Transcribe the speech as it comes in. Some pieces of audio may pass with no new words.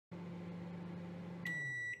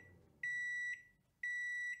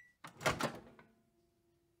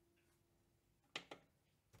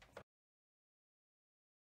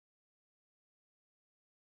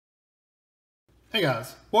Hey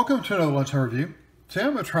guys, welcome to another Lunchtime review. Today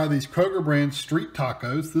I'm going to try these Kroger brand street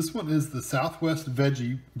tacos. This one is the Southwest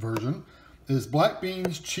Veggie version. It is black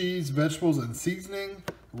beans, cheese, vegetables, and seasoning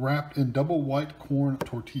wrapped in double white corn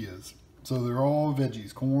tortillas. So they're all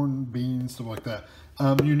veggies, corn, beans, stuff like that.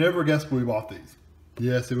 You never guessed we bought these.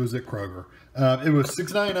 Yes, it was at Kroger. It was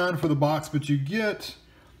 $6.99 for the box, but you get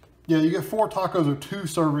 4 tacos or 2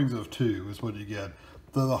 servings of 2 is what you get.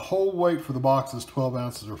 The whole weight for the box is 12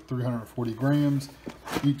 ounces or 340 grams.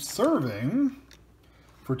 Each serving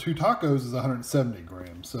for 2 tacos is 170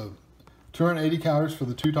 grams. So 280 calories for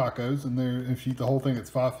the 2 tacos, and there, if you eat the whole thing, it's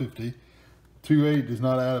 550. 280 does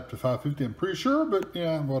not add up to 550, I'm pretty sure, but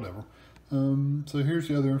yeah, whatever. So here's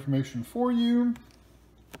the other information for you.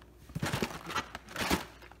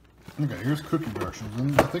 Okay, here's cooking directions,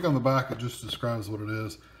 and I think on the back it just describes what it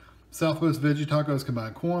is. Southwest Veggie tacos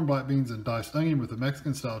combine corn, black beans, and diced onion with a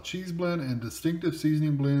Mexican-style cheese blend and distinctive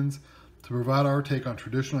seasoning blends to provide our take on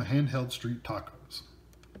traditional handheld street tacos.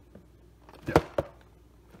 Yeah.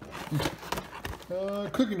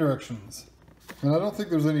 Cooking directions. And I don't think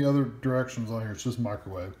there's any other directions on here. It's just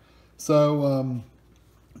microwave. So,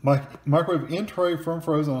 microwave in tray from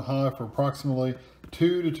frozen on high for approximately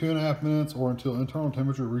 2 to 2.5 minutes or until internal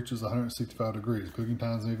temperature reaches 165 degrees. Cooking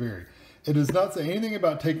times may vary. It does not say anything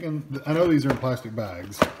about taking, I know these are in plastic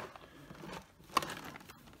bags.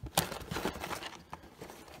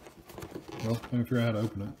 Well, let me figure out how to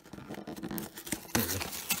open it.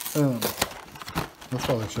 There we go. That's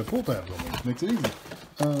why they should have pull tabs on these. Makes it easy.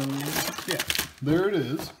 Yeah, there it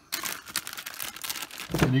is.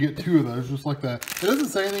 And you get 2 of those just like that. It doesn't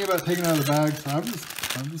say anything about taking it out of the bag, so I'm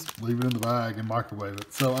just leave it in the bag and microwave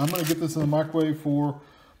it. So I'm going to get this in the microwave for,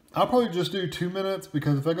 I'll probably just do 2 minutes,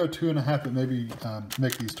 because if I go 2.5, it maybe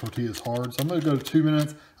make these tortillas hard. So I'm going to go to 2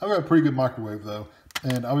 minutes. I've got a pretty good microwave though,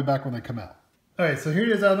 and I'll be back when they come out. All right, so here it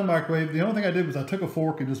is out of the microwave. The only thing I did was I took a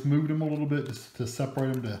fork and just moved them a little bit just to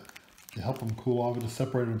separate them, to help them cool off, and to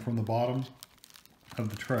separate them from the bottom of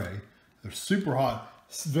the tray. They're super hot.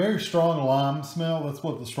 It's very strong lime smell. That's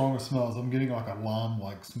what the strongest smell is. I'm getting like a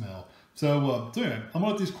lime-like smell. So, anyway, I'm gonna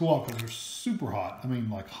let these cool off because they're super hot. I mean,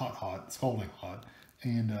 like hot, scalding hot.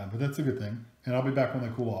 And but that's a good thing. And I'll be back when they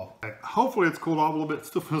cool off. Okay, hopefully it's cooled off a little bit. It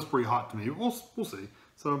still feels pretty hot to me. We'll see.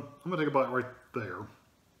 So I'm gonna take a bite right there.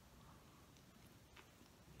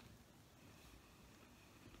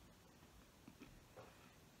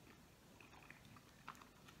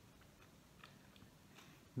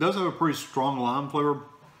 It does have a pretty strong lime flavor.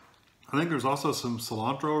 I think there's also some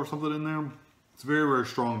cilantro or something in there. It's very, very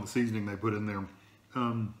strong, the seasoning they put in there.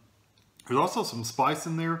 There's also some spice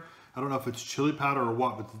in there. I don't know if it's chili powder or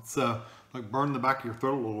what, but it's like burning the back of your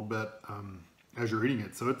throat a little bit as you're eating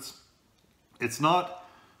it. So it's not,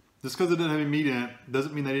 just because it didn't have any meat in it,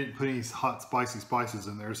 doesn't mean they didn't put any hot, spicy spices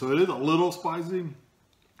in there. So it is a little spicy.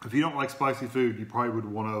 If you don't like spicy food, you probably would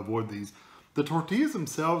want to avoid these. The tortillas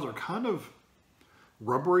themselves are kind of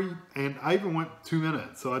rubbery, and I even went 2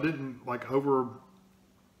 minutes, so I didn't like over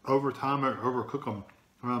time or overcook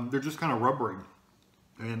them. They're just kind of rubbery,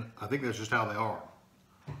 and I think that's just how they are.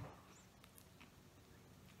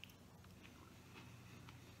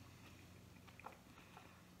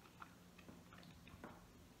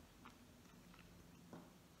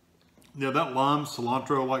 Yeah, that lime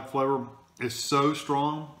cilantro-like flavor is so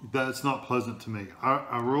strong that it's not pleasant to me.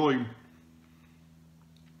 I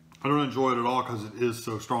don't enjoy it at all because it is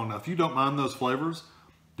so strong. Now, if you don't mind those flavors,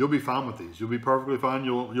 you'll be fine with these. You'll be perfectly fine.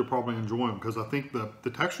 You'll probably enjoy them because I think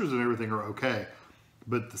the textures and everything are okay,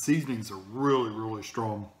 but the seasonings are really, really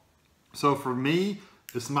strong. So for me,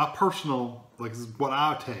 this is my personal, like, this is what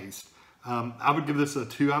I taste. I would give this a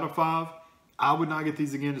 2 out of 5. I would not get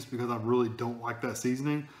these again just because I really don't like that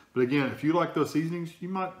seasoning. But again, if you like those seasonings, you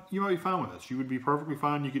might be fine with this. You would be perfectly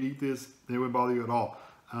fine. You could eat this, and it wouldn't bother you at all.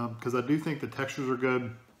 Because I do think the textures are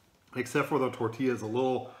good, except for the tortilla is a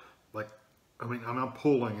little, like, I mean, I'm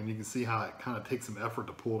pulling, and you can see how it kind of takes some effort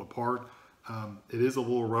to pull it apart. It is a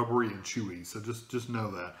little rubbery and chewy, so just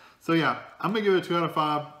know that. So yeah, I'm gonna give it a 2 out of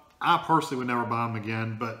 5. I personally would never buy them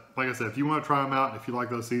again, but like I said, if you want to try them out, and if you like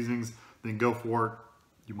those seasonings, then go for it.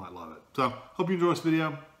 You might love it. So, hope you enjoyed this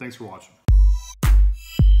video. Thanks for watching.